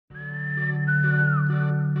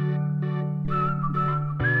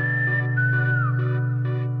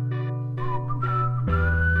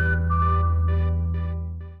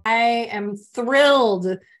I am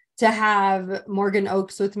thrilled to have Morgan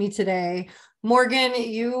Oakes with me today. Morgan,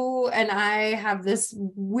 you and I have this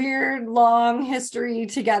weird long history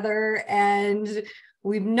together, and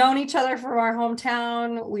we've known each other from our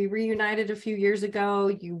hometown. We reunited a few years ago.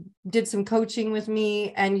 You did some coaching with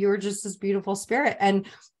me, and you're just this beautiful spirit. And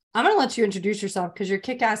I'm going to let you introduce yourself because you're a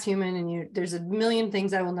kick-ass human, and there's a million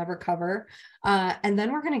things I will never cover. And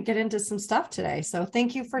then we're going to get into some stuff today. So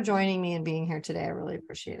thank you for joining me and being here today. I really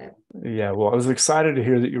appreciate it. Yeah, well, I was excited to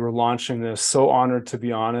hear that you were launching this. So honored to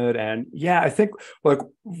be on it. And yeah, I think like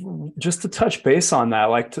just to touch base on that,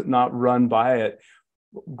 like to not run by it,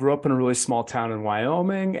 grew up in a really small town in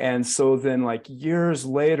Wyoming. And so then like years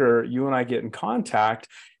later, you and I get in contact,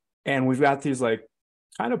 and we've got these like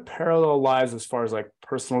kind of parallel lives as far as like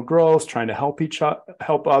personal growth, trying to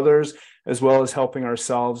help others, as well as helping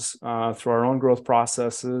ourselves through our own growth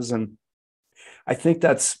processes. And I think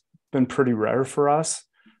that's been pretty rare for us,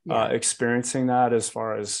 experiencing that as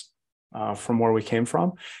far as from where we came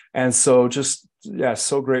from. And so just, yeah,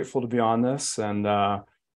 so grateful to be on this. And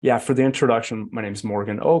yeah, for the introduction, my name is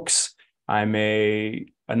Morgan Oakes. I'm a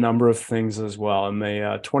number of things as well. I'm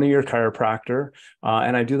a 20-year chiropractor,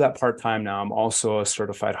 and I do that part-time now. I'm also a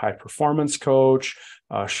certified high performance coach,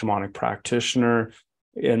 a shamanic practitioner.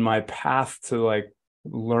 In my path to like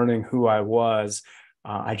learning who I was,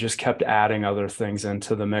 I just kept adding other things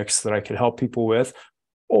into the mix that I could help people with,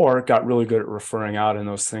 or got really good at referring out in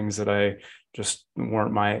those things that I just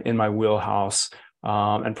weren't in my wheelhouse.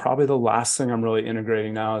 And probably the last thing I'm really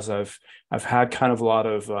integrating now is I've had kind of a lot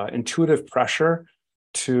of intuitive pressure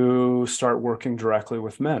to start working directly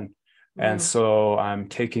with men. And so I'm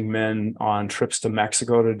taking men on trips to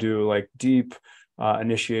Mexico to do like deep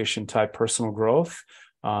initiation type personal growth,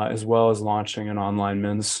 as well as launching an online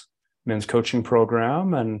men's coaching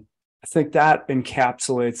program. And I think that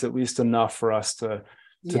encapsulates at least enough for us to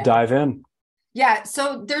dive in. Yeah.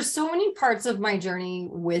 So there's so many parts of my journey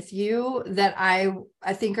with you that I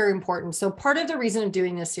think are important. So part of the reason of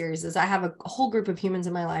doing this series is I have a whole group of humans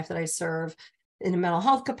in my life that I serve in a mental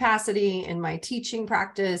health capacity, in my teaching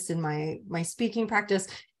practice, in my speaking practice.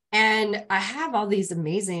 And I have all these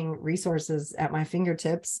amazing resources at my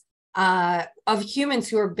fingertips of humans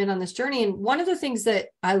who have been on this journey. And one of the things that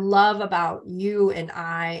I love about you and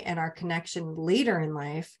I and our connection later in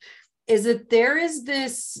life is that there is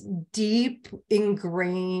this deep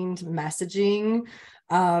ingrained messaging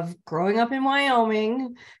of growing up in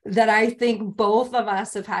Wyoming that I think both of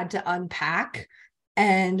us have had to unpack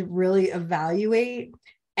and really evaluate.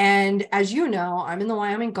 And as you know, I'm in the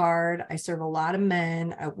Wyoming Guard. I serve a lot of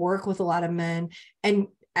men. I work with a lot of men, and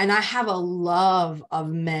I have a love of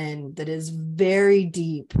men that is very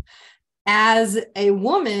deep. As a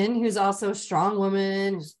woman who's also a strong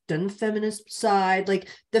woman, who's done the feminist side, like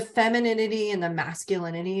the femininity and the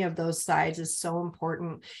masculinity of those sides is so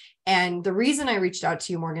important. And the reason I reached out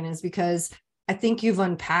to you, Morgan, is because I think you've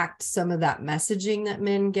unpacked some of that messaging that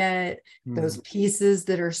men get, those pieces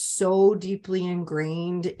that are so deeply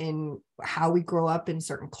ingrained in how we grow up in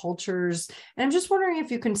certain cultures. And I'm just wondering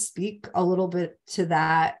if you can speak a little bit to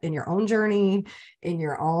that in your own journey, in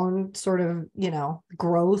your own sort of,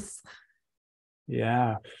 growth.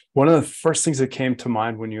 Yeah. One of the first things that came to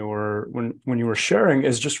mind when you were sharing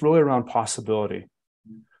is just really around possibility,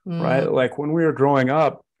 right? Like when we were growing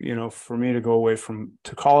up, for me to go away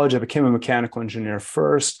to college, I became a mechanical engineer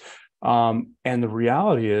first. And the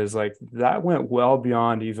reality is like that went well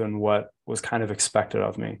beyond even what was kind of expected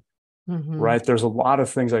of me, right? There's a lot of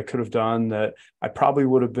things I could have done that I probably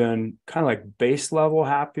would have been kind of like base level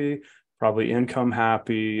happy, probably income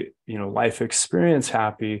happy, life experience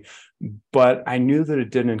happy, but I knew that it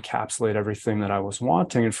didn't encapsulate everything that I was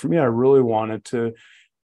wanting. And for me, I really wanted to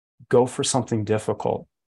go for something difficult.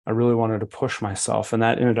 I really wanted to push myself. And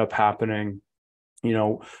that ended up happening,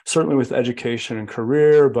 certainly with education and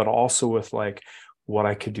career, but also with like what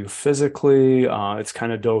I could do physically. It's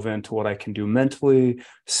kind of dove into what I can do mentally,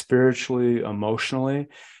 spiritually, emotionally.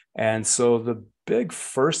 And so the big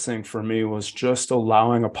first thing for me was just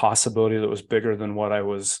allowing a possibility that was bigger than what I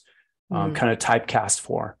was kind of typecast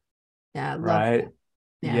for. Yeah, I love right.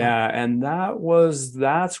 that. Yeah. And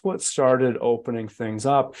that's what started opening things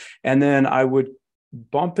up. And then I would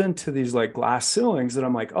bump into these like glass ceilings that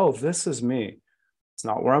I'm like, oh, this is me. It's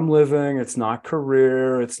not where I'm living. It's not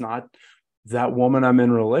career. It's not that woman I'm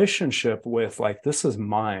in relationship with. Like, this is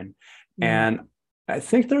mine. And I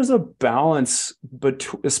think there's a balance, but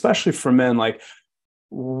especially for men, like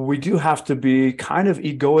we do have to be kind of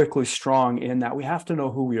egoically strong in that we have to know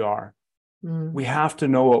who we are. Mm. We have to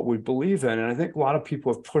know what we believe in. And I think a lot of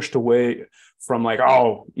people have pushed away from like,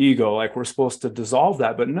 oh, ego, like we're supposed to dissolve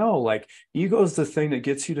that. But no, like ego is the thing that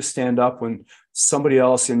gets you to stand up when somebody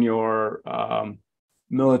else in your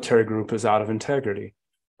military group is out of integrity,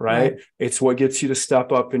 right? It's what gets you to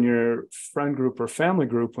step up in your friend group or family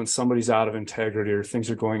group when somebody's out of integrity or things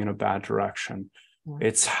are going in a bad direction. Right.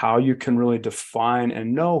 It's how you can really define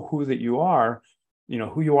and know who that you are,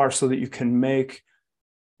 who you are, so that you can make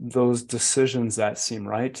those decisions that seem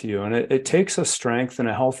right to you. And it takes a strength and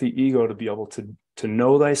a healthy ego to be able to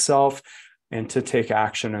know thyself and to take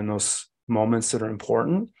action in those moments that are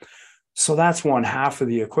important. So that's one half of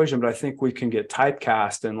the equation. But I think we can get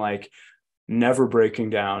typecast and like never breaking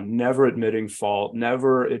down, never admitting fault,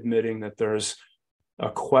 never admitting that there's a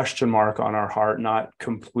question mark on our heart, not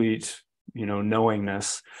complete,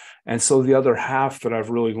 knowingness. And so the other half that I've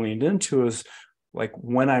really leaned into is like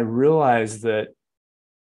when I realize that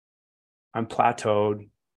I'm plateaued,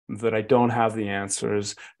 that I don't have the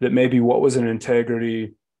answers, that maybe what was an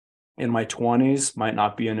integrity in my 20s might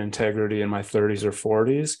not be an integrity in my 30s or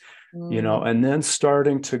 40s, and then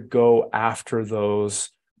starting to go after those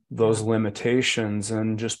limitations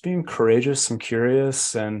and just being courageous and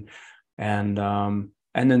curious and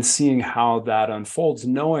then seeing how that unfolds,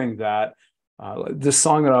 knowing that this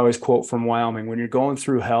song that I always quote from Wyoming, when you're going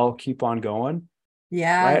through hell, keep on going.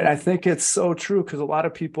 Yeah. Right. I think it's so true because a lot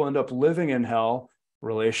of people end up living in hell,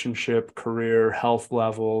 relationship, career, health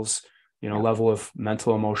levels, level of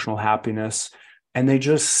mental, emotional happiness, and they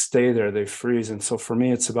just stay there. They freeze. And so for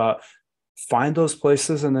me, it's about find those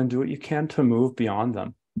places and then do what you can to move beyond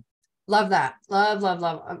them. Love that.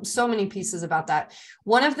 Love. So many pieces about that.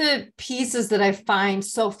 One of the pieces that I find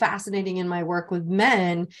so fascinating in my work with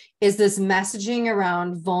men is this messaging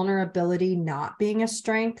around vulnerability not being a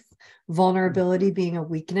strength, vulnerability being a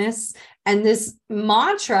weakness. And this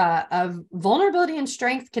mantra of vulnerability and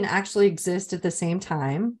strength can actually exist at the same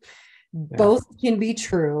time. Yeah. Both can be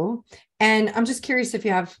true. And I'm just curious if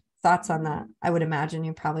you have thoughts on that. I would imagine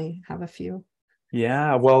you probably have a few.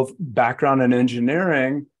 Yeah. Well, background in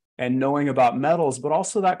engineering and knowing about metals, but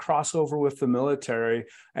also that crossover with the military.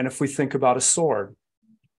 And if we think about a sword,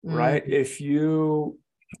 right? If you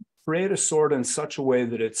create a sword in such a way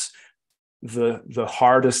that it's the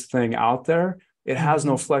hardest thing out there, it has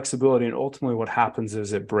no flexibility. And ultimately what happens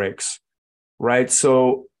is it breaks, right?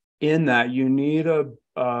 So in that you need a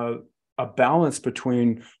balance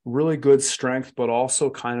between really good strength, but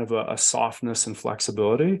also kind of a softness and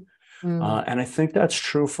flexibility. And I think that's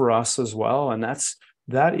true for us as well. And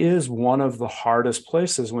that is one of the hardest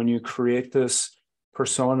places when you create this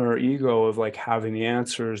persona or ego of like having the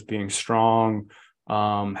answers, being strong,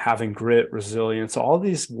 having grit, resilience, all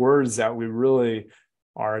these words that we really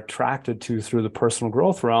are attracted to through the personal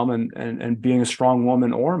growth realm and being a strong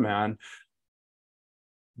woman or man.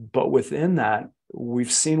 But within that,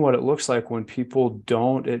 we've seen what it looks like when people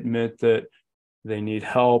don't admit that they need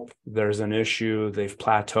help, there's an issue, they've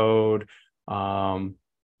plateaued, and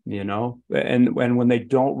when they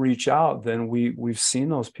don't reach out, then we've seen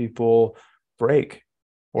those people break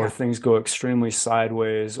or things go extremely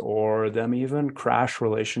sideways or them even crash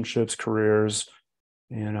relationships, careers,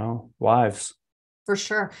 lives. For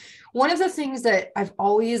sure. One of the things that I've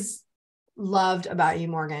always loved about you,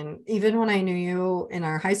 Morgan, even when I knew you in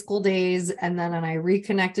our high school days, and then when I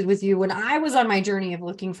reconnected with you when I was on my journey of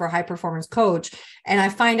looking for a high performance coach, and I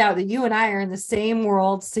find out that you and I are in the same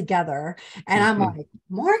worlds together, and I'm like,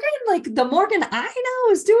 Morgan, like the Morgan I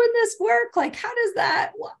know is doing this work. Like, how does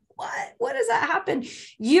that, what does that happen?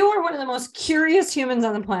 You are one of the most curious humans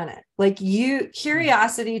on the planet. Like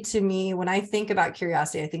curiosity to me, when I think about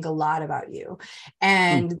curiosity, I think a lot about you.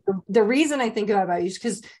 And the reason I think about you is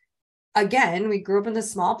because, again, we grew up in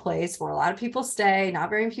this small place where a lot of people stay, not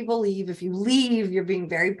very many people leave. If you leave, you're being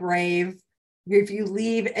very brave. If you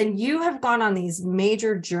leave, and you have gone on these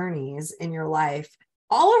major journeys in your life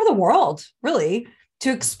all over the world, really,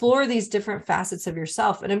 to explore these different facets of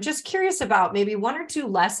yourself. And I'm just curious about maybe one or two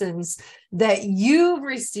lessons that you've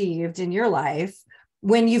received in your life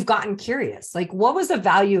when you've gotten curious. Like, what was the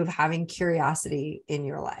value of having curiosity in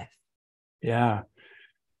your life? Yeah.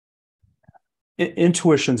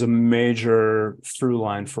 Intuition's a major through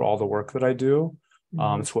line for all the work that I do.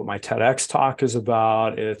 It's what my TEDx talk is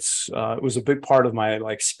about. It was a big part of my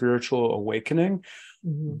like spiritual awakening.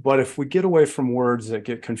 But if we get away from words that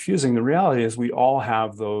get confusing, the reality is we all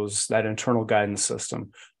have that internal guidance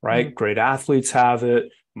system, right? Great athletes have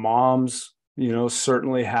it. Moms,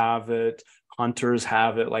 certainly have it. Hunters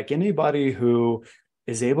have it. Like anybody who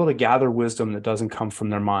is able to gather wisdom that doesn't come from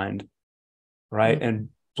their mind, right? And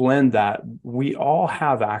blend that. We all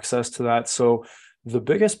have access to that. So the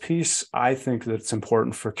biggest piece I think that's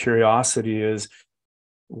important for curiosity is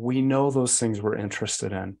we know those things we're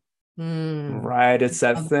interested in. Right. It's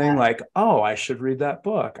that thing like, oh, I should read that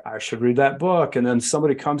book. I should read that book. And then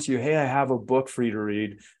somebody comes to you, hey, I have a book for you to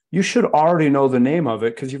read. You should already know the name of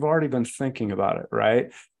it because you've already been thinking about it.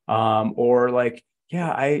 Right. Or like,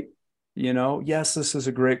 yeah, yes, this is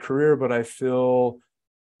a great career, but I feel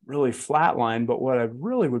really flatlined. But what I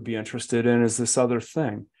really would be interested in is this other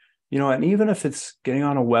thing, and even if it's getting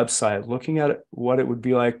on a website, looking at what it would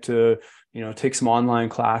be like to take some online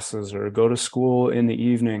classes or go to school in the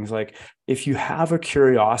evenings. Like if you have a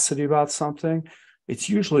curiosity about something, it's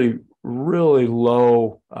usually really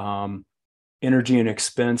low energy and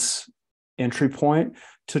expense entry point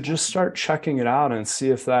to just start checking it out and see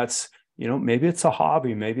if that's, maybe it's a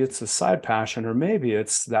hobby, maybe it's a side passion, or maybe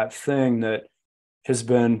it's that thing that has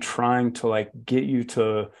been trying to like get you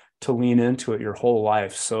to lean into it your whole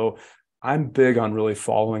life. So I'm big on really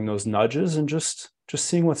following those nudges and just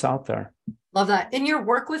seeing what's out there. Love that. In your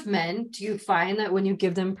work with men, do you find that when you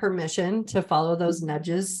give them permission to follow those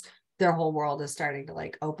nudges, their whole world is starting to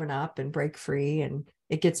like open up and break free and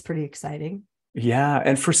it gets pretty exciting? Yeah.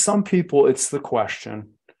 And for some people, it's the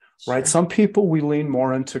question, right? Some people we lean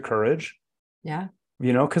more into courage. Yeah.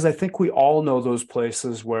 Because I think we all know those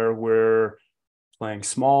places where we're playing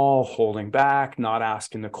small, holding back, not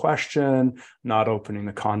asking the question, not opening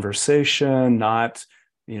the conversation, not,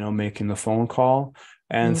 making the phone call.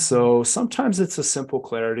 And so sometimes it's a simple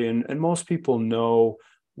clarity, and most people know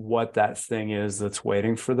what that thing is that's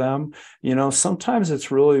waiting for them. Sometimes it's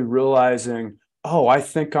really realizing, oh, I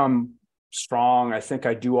think I'm strong. I think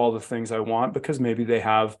I do all the things I want because maybe they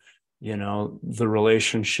have, the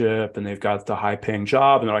relationship and they've got the high paying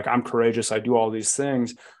job and they're like, I'm courageous. I do all these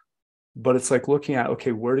things. But it's like looking at,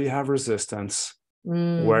 okay, where do you have resistance?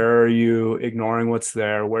 Where are you ignoring what's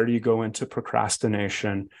there? Where do you go into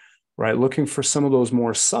procrastination? Right? Looking for some of those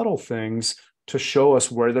more subtle things to show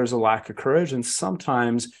us where there's a lack of courage. And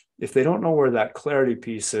sometimes if they don't know where that clarity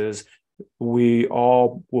piece is, we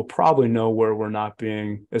all will probably know where we're not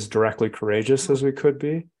being as directly courageous as we could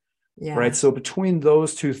be. Yeah. Right. So between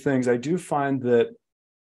those two things, I do find that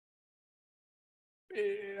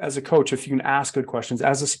as a coach, if you can ask good questions,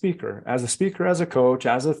 as a speaker, as a coach,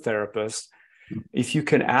 as a therapist, if you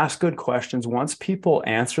can ask good questions, once people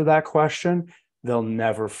answer that question, they'll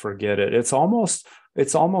never forget it. It's almost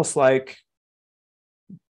like,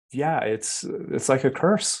 yeah, it's like a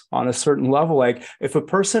curse on a certain level. Like if a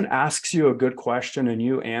person asks you a good question and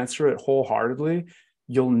you answer it wholeheartedly,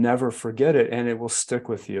 you'll never forget it and it will stick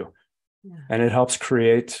with you. Yeah. And it helps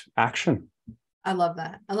create action. I love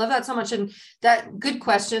that. I love that so much. And that good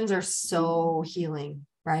questions are so healing,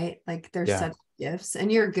 right? Like they're such gifts,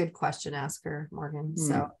 and you're a good question asker, Morgan.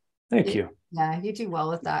 So thank you. Yeah, you do well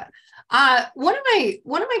with that. One of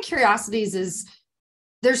my curiosities is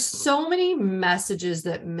there's so many messages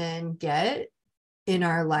that men get in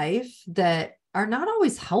our life that are not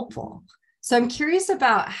always helpful. So I'm curious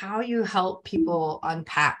about how you help people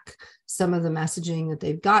unpack some of the messaging that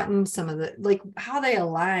they've gotten, some of the, like how they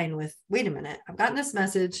align with, wait a minute, I've gotten this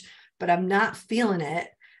message, but I'm not feeling it.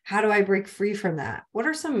 How do I break free from that? What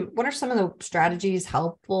are some of the strategies,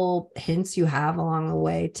 helpful hints you have along the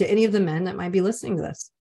way to any of the men that might be listening to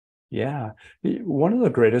this? Yeah. One of the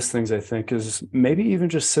greatest things I think is maybe even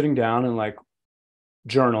just sitting down and like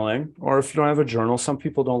journaling, or if you don't have a journal, some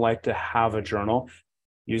people don't like to have a journal.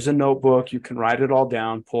 Use a notebook. You can write it all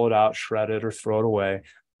down, pull it out, shred it, or throw it away.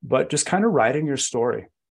 But just kind of writing your story.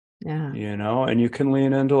 Yeah. And you can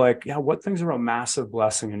lean into like, yeah, what things are a massive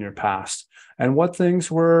blessing in your past? And what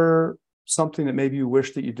things were something that maybe you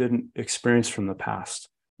wish that you didn't experience from the past?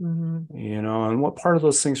 And what part of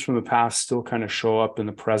those things from the past still kind of show up in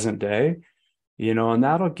the present day? And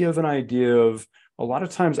that'll give an idea of, a lot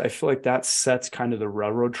of times I feel like that sets kind of the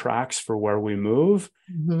railroad tracks for where we move.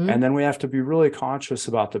 And then we have to be really conscious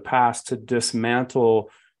about the past to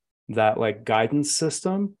dismantle that like guidance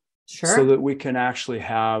system. So that we can actually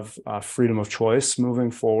have freedom of choice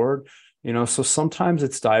moving forward. So sometimes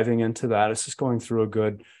it's diving into that. It's just going through a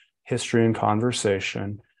good history and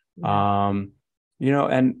conversation. And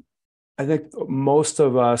I think most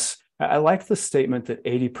of us, I like the statement that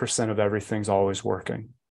 80% of everything's always working.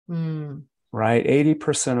 Right?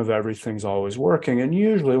 80% of everything's always working. And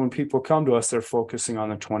usually when people come to us, they're focusing on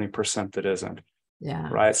the 20% that isn't. Yeah.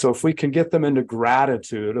 Right. So if we can get them into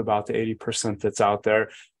gratitude about the 80% that's out there,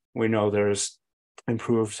 we know there's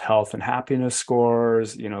improved health and happiness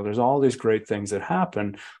scores. There's all these great things that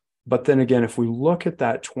happen. But then again, if we look at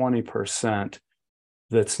that 20%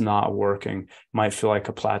 that's not working, it might feel like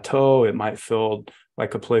a plateau. It might feel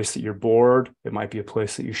like a place that you're bored. It might be a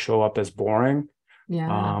place that you show up as boring.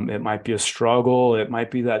 Yeah. It might be a struggle. It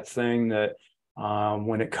might be that thing that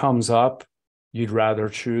when it comes up, you'd rather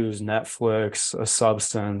choose Netflix, a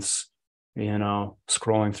substance,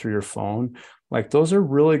 scrolling through your phone. Like those are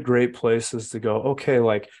really great places to go, okay,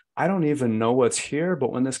 like I don't even know what's here,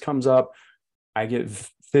 but when this comes up, I get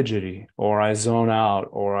fidgety or I zone out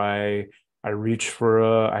or I reach for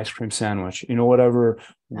a ice cream sandwich, Yeah. whatever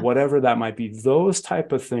that might be. Those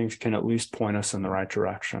type of things can at least point us in the right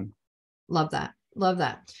direction. Love that. Love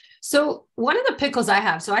that. So one of the pickles I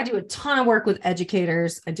have, so I do a ton of work with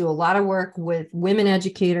educators. I do a lot of work with women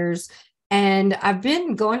educators. And I've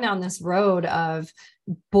been going down this road of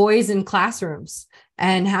boys in classrooms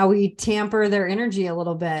and how we tamper their energy a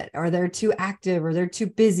little bit, or they're too active, or they're too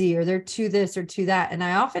busy, or they're too this or too that. And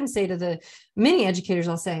I often say to the mini educators,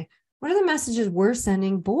 I'll say, what are the messages we're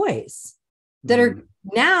sending boys that are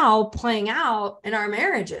now playing out in our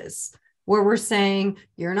marriages? Where we're saying,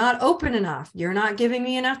 you're not open enough. You're not giving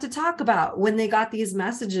me enough to talk about, when they got these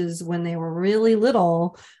messages when they were really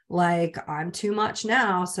little, like I'm too much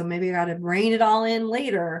now. So maybe I got to rein it all in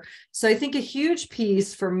later. So I think a huge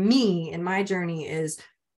piece for me in my journey is,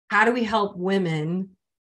 how do we help women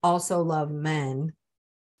also love men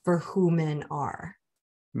for who men are?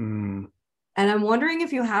 Mm. And I'm wondering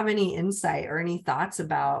if you have any insight or any thoughts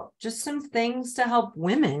about just some things to help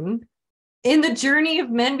women in the journey of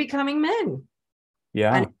men becoming men.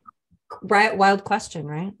 Yeah. Right. Wild question,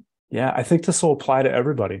 right? Yeah. I think this will apply to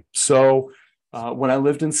everybody. So when I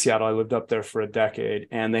lived in Seattle, I lived up there for a decade,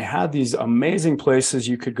 and they had these amazing places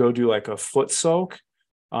you could go do like a foot soak.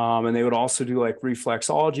 And they would also do like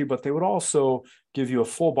reflexology, but they would also give you a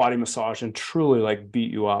full body massage and truly like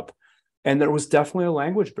beat you up. And there was definitely a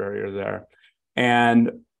language barrier there.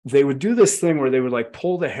 And they would do this thing where they would like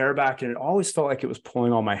pull the hair back, and it always felt like it was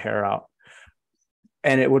pulling all my hair out.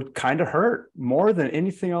 And it would kind of hurt more than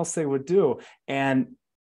anything else they would do. And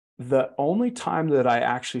the only time that I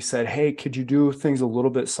actually said, hey, could you do things a little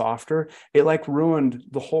bit softer? It like ruined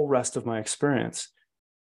the whole rest of my experience.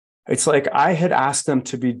 It's like I had asked them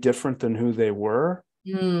to be different than who they were.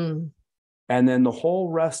 Mm. And then the whole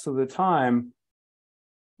rest of the time,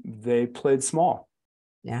 they played small.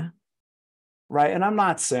 Yeah. Right. And I'm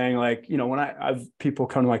not saying like, when I've people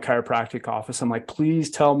come to my chiropractic office, I'm like, please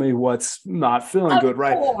tell me what's not feeling Of good.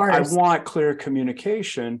 Right. I course. want clear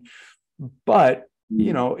communication. But,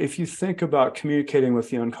 if you think about communicating with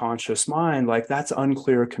the unconscious mind, like that's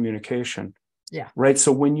unclear communication. Yeah. Right.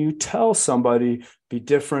 So when you tell somebody, be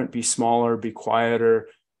different, be smaller, be quieter,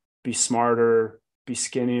 be smarter, be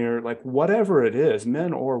skinnier, like whatever it is,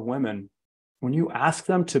 men or women, when you ask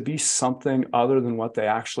them to be something other than what they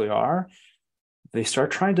actually are, they start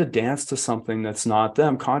trying to dance to something that's not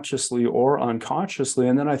them, consciously or unconsciously.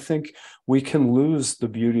 And then I think we can lose the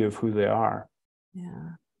beauty of who they are.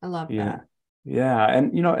 Yeah. I love Yeah. that. Yeah.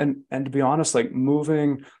 And, and to be honest, like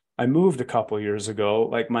I moved a couple of years ago,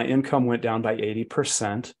 like my income went down by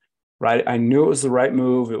 80%, right? I knew it was the right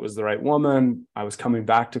move. It was the right woman. I was coming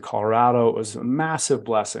back to Colorado. It was a massive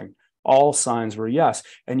blessing. All signs were yes.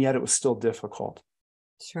 And yet it was still difficult.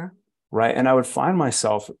 Sure. Right. And I would find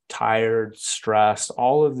myself tired, stressed,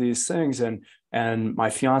 all of these things. And my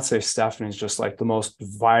fiance, Stephanie, is just like the most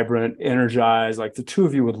vibrant, energized, like the two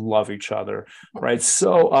of you would love each other, right?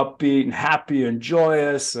 So upbeat and happy and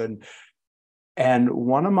joyous. And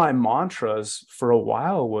one of my mantras for a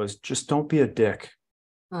while was just don't be a dick.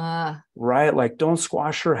 Right. Like don't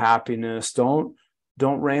squash her happiness. Don't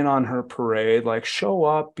rain on her parade. Like show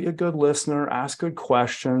up, be a good listener, ask good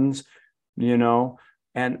questions,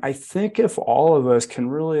 And I think if all of us can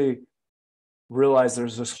really realize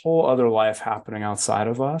there's this whole other life happening outside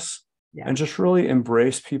of us, and just really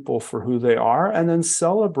embrace people for who they are, and then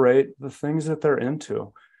celebrate the things that they're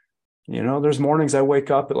into. There's mornings I wake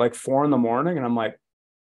up at like 4 a.m. and I'm like,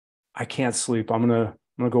 I can't sleep. I'm gonna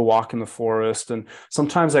go walk in the forest. And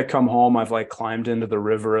sometimes I come home, I've like climbed into the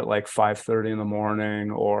river at like 5:30 in the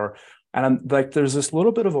morning, and I'm like, there's this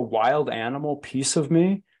little bit of a wild animal piece of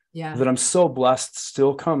me that I'm so blessed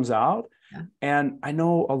still comes out. Yeah. And I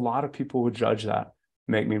know a lot of people would judge that,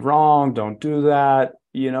 make me wrong, don't do that,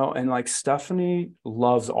 and like Stephanie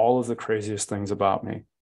loves all of the craziest things about me.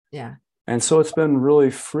 Yeah. And so it's been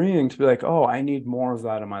really freeing to be like, oh, I need more of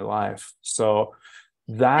that in my life. So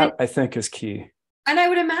that I think is key. And I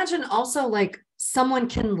would imagine also like someone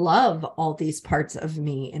can love all these parts of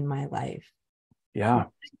me in my life. Yeah. What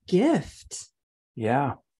a gift.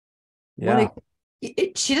 Yeah. Yeah.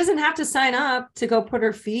 She doesn't have to sign up to go put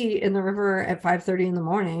her feet in the river at 5:30 in the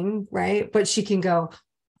morning, right? But she can go,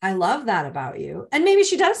 I love that about you. And maybe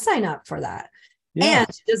she does sign up for that. Yeah. And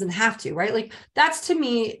she doesn't have to, right? Like that's, to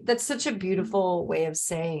me, that's such a beautiful way of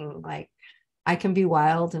saying, like, I can be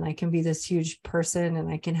wild and I can be this huge person and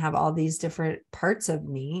I can have all these different parts of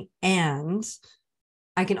me. And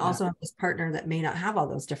I can also have this partner that may not have all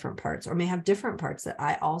those different parts or may have different parts that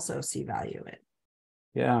I also see value in.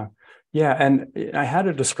 Yeah. Yeah. And I had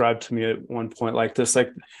it described to me at one point like this,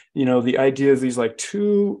 like, the idea of these like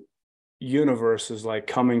two universes like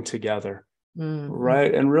coming together. Mm-hmm.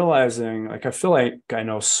 Right. And realizing like, I feel like I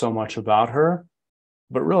know so much about her,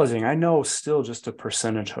 but realizing I know still just a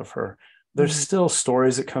percentage of her. There's still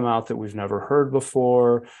stories that come out that we've never heard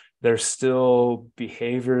before. There's still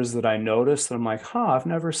behaviors that I notice that I'm like, I've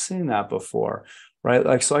never seen that before. Right.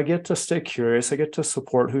 Like, so I get to stay curious. I get to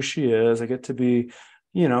support who she is. I get to be,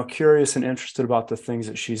 curious and interested about the things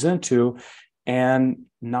that she's into and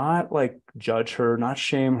not like judge her, not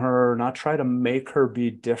shame her, not try to make her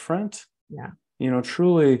be different. Yeah.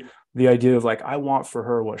 Truly the idea of like, I want for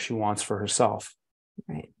her what she wants for herself.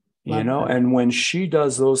 Right. And when she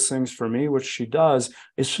does those things for me, which she does,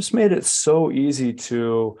 it's just made it so easy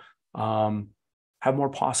to have more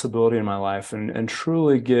possibility in my life and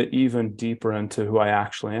truly get even deeper into who I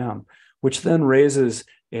actually am, which then raises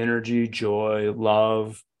energy, joy,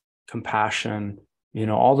 love, compassion,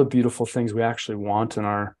 all the beautiful things we actually want in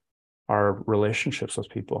our relationships with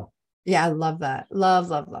people. Yeah, I love that. Love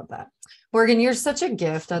that. Morgan, you're such a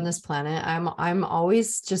gift on this planet. I'm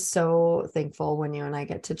always just so thankful when you and I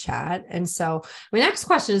get to chat. And so my next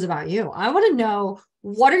question is about you. I want to know,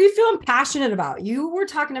 what are you feeling passionate about? You were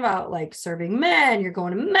talking about like serving men, you're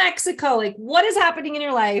going to Mexico. Like, what is happening in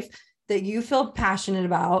your life that you feel passionate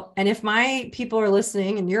about? And if my people are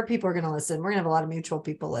listening and your people are going to listen, we're going to have a lot of mutual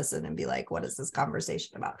people listen and be like, what is this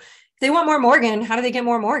conversation about? If they want more Morgan, how do they get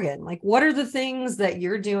more Morgan? Like, what are the things that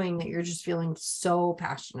you're doing that you're just feeling so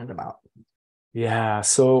passionate about? Yeah.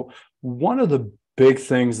 So one of the big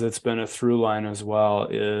things that's been a through line as well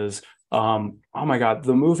is, oh my God,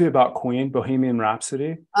 the movie about Queen, Bohemian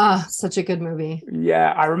Rhapsody. Such a good movie.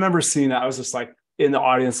 Yeah. I remember seeing that. I was just like in the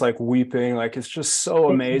audience, like weeping, like it's just so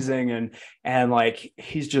amazing. And like,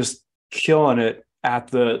 he's just killing it at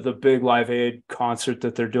the big Live Aid concert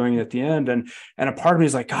that they're doing at the end. And a part of me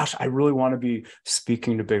is like, gosh, I really want to be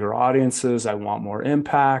speaking to bigger audiences. I want more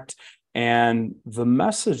impact. And the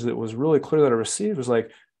message that was really clear that I received was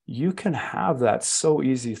like, you can have that so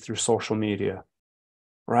easy through social media,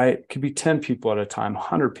 right? It could be 10 people at a time,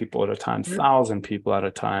 100 people at a time, 1,000 people at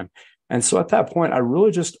a time. And so at that point, I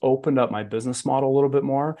really just opened up my business model a little bit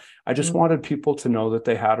more. I just wanted people to know that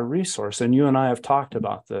they had a resource. And you and I have talked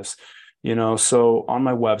about this, so on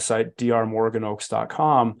my website,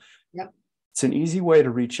 drmorganoaks.com, it's an easy way to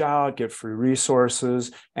reach out, get free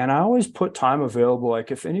resources. And I always put time available.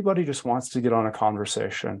 Like if anybody just wants to get on a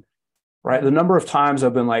conversation, right? The number of times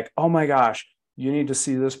I've been like, oh my gosh, you need to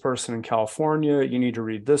see this person in California. You need to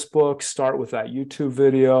read this book, start with that YouTube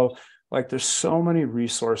video. Like there's so many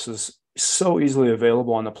resources so easily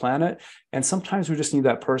available on the planet. And sometimes we just need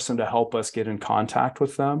that person to help us get in contact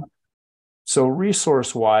with them. So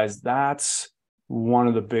resource wise, that's one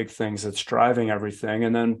of the big things that's driving everything.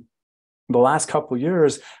 And then the last couple of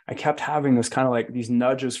years, I kept having this kind of like these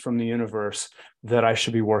nudges from the universe that I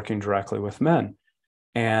should be working directly with men.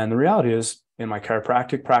 And the reality is in my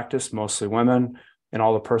chiropractic practice, mostly women, and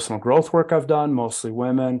all the personal growth work I've done, mostly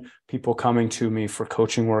women, people coming to me for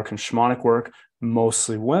coaching work and shamanic work,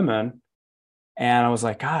 mostly women. And I was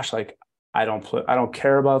like, gosh, like I don't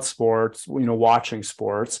care about sports, watching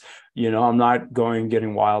sports, I'm not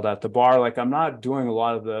getting wild at the bar. Like I'm not doing a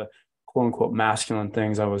lot of the quote unquote masculine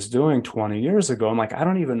things I was doing 20 years ago. I'm like, I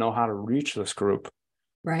don't even know how to reach this group.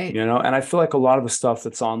 Right. And I feel like a lot of the stuff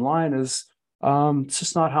that's online is, it's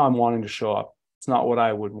just not how I'm wanting to show up. It's not what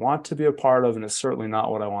I would want to be a part of. And it's certainly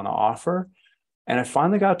not what I want to offer. And I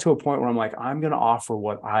finally got to a point where I'm like, I'm going to offer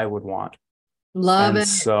what I would want. Love it.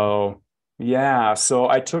 So, yeah. So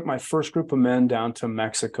I took my first group of men down to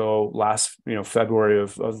Mexico last, February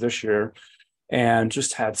of this year, and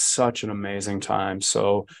just had such an amazing time.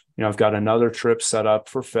 So, I've got another trip set up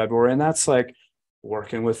for February, and that's like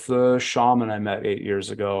working with the shaman I met 8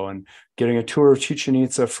 years ago and getting a tour of Chichen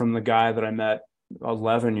Itza from the guy that I met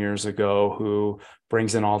 11 years ago, who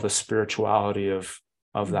brings in all the spirituality of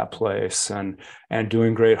that place, and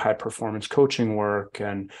doing great high performance coaching work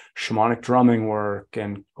and shamanic drumming work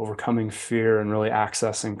and overcoming fear and really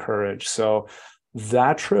accessing courage. So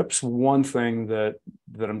that trip's one thing that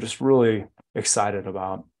I'm just really excited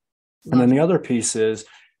about. And then the other piece is,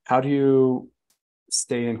 how do you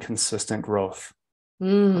stay in consistent growth?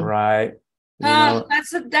 Right?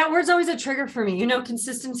 That word's always a trigger for me.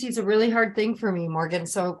 Consistency is a really hard thing for me, Morgan.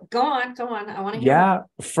 So go on. I want to hear Yeah,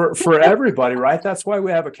 for everybody, right? That's why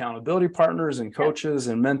we have accountability partners and coaches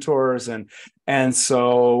and mentors. And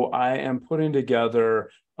so I am putting together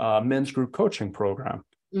a men's group coaching program.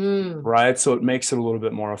 Right. So it makes it a little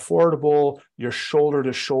bit more affordable. You're shoulder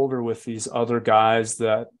to shoulder with these other guys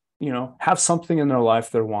that, have something in their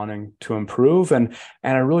life they're wanting to improve. And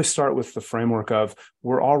I really start with the framework of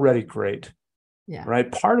we're already great. Yeah.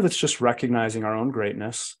 Right. Part of it's just recognizing our own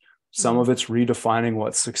greatness. Some of it's redefining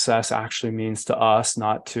what success actually means to us,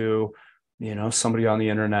 not to, somebody on the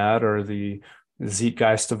internet or the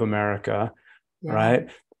zeitgeist of America. Yeah. Right.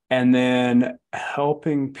 And then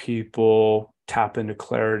helping people tap into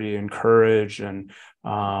clarity and courage and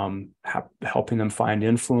helping them find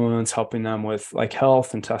influence, helping them with like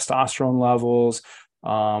health and testosterone levels,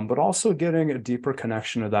 but also getting a deeper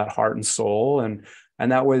connection to that heart and soul. And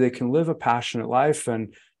that way they can live a passionate life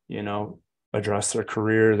and, address their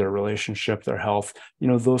career, their relationship, their health,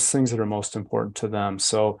 those things that are most important to them.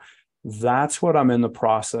 So that's what I'm in the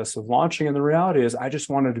process of launching. And the reality is I just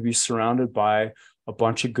wanted to be surrounded by a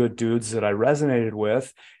bunch of good dudes that I resonated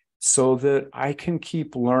with so that I can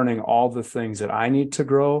keep learning all the things that I need to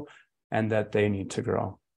grow and that they need to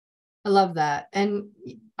grow. I love that. And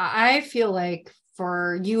I feel like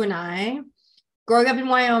for you and I, growing up in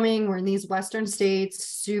Wyoming, we're in these Western states,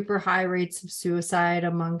 super high rates of suicide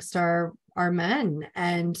amongst our men.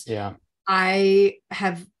 And I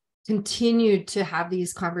have continued to have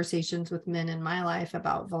these conversations with men in my life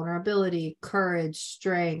about vulnerability, courage,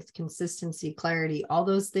 strength, consistency, clarity, all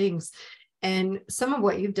those things. And some of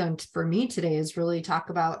what you've done for me today is really talk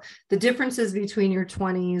about the differences between your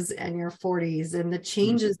 20s and your 40s and the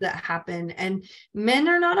changes that happen. And men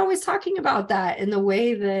are not always talking about that in the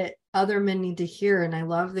way that other men need to hear. And I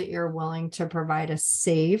love that you're willing to provide a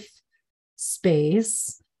safe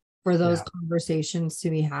space for those conversations to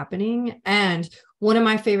be happening. And one of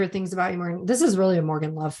my favorite things about you, Morgan, this is really a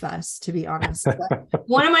Morgan love fest, to be honest. But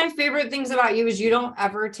one of my favorite things about you is you don't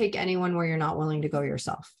ever take anyone where you're not willing to go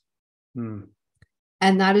yourself. And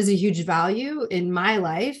that is a huge value in my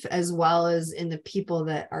life, as well as in the people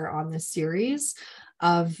that are on this series.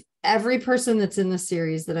 Of every person that's in the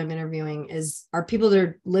series that I'm interviewing are people that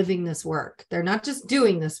are living this work. They're not just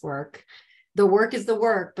doing this work. The work is the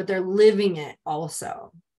work, but they're living it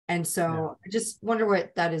also. And so I just wonder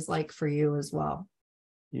what that is like for you as well.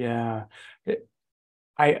 Yeah.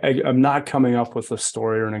 I'm not coming up with a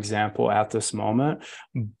story or an example at this moment,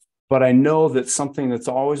 but I know that something that's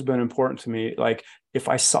always been important to me, like if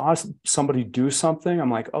I saw somebody do something,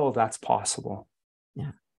 I'm like, oh, that's possible.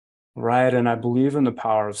 Yeah. Right. And I believe in the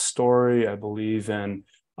power of story. I believe in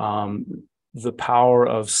the power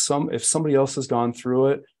of if somebody else has gone through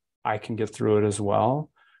it, I can get through it as well.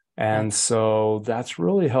 And so that's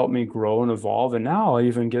really helped me grow and evolve. And now I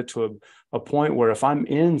even get to a point where if I'm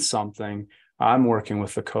in something, I'm working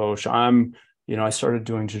with the coach. I started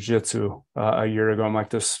doing jujitsu a year ago. I'm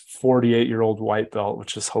like this 48-year-old white belt,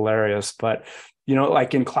 which is hilarious. But,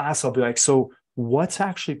 like in class, I'll be like, so what's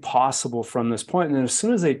actually possible from this point? And then as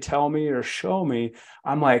soon as they tell me or show me,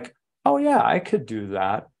 I'm like, oh yeah, I could do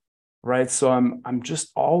that. Right. So I'm just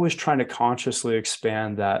always trying to consciously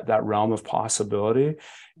expand that realm of possibility.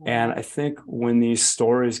 And I think when these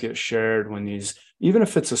stories get shared, even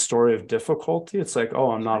if it's a story of difficulty, it's like, oh,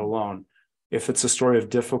 I'm not alone. If it's a story of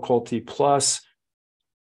difficulty plus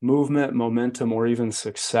movement, momentum, or even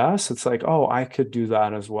success, it's like, oh, I could do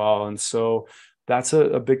that as well. And so that's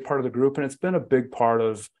a big part of the group. And it's been a big part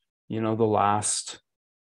of, the last,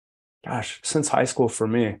 since high school for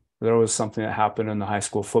me. There was something that happened in the high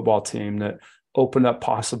school football team that opened up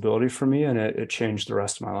possibility for me, and it changed the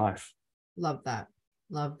rest of my life. Love that.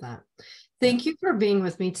 Love that. Thank you for being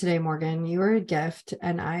with me today, Morgan. You are a gift,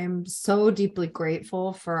 and I am so deeply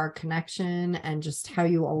grateful for our connection and just how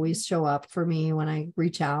you always show up for me when I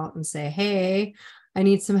reach out and say, hey, I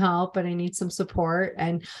need some help and I need some support.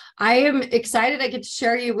 And I am excited I get to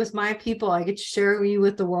share you with my people. I get to share you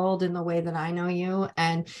with the world in the way that I know you.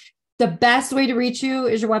 And the best way to reach you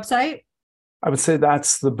is your website? I would say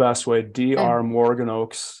that's the best way,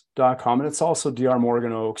 drmorganoaks.com. And it's also Dr.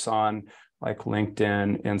 Morgan Oaks on like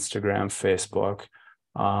LinkedIn, Instagram, Facebook.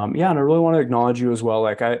 And I really want to acknowledge you as well.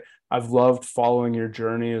 Like I've loved following your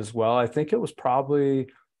journey as well. I think it was probably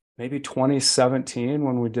maybe 2017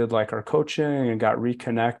 when we did like our coaching and got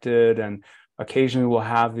reconnected, and occasionally we'll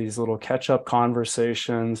have these little catch-up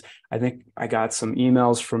conversations. I think I got some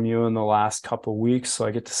emails from you in the last couple of weeks, so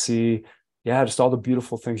I get to see, just all the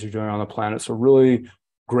beautiful things you're doing on the planet. So really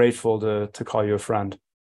grateful to call you a friend.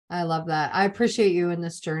 I love that. I appreciate you in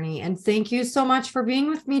this journey. And thank you so much for being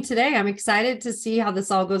with me today. I'm excited to see how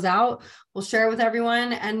this all goes out. We'll share it with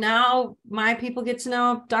everyone. And now my people get to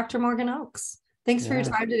know Dr. Morgan Oakes. Thanks for your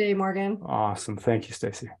time today, Morgan. Awesome. Thank you,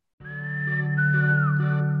 Stacy.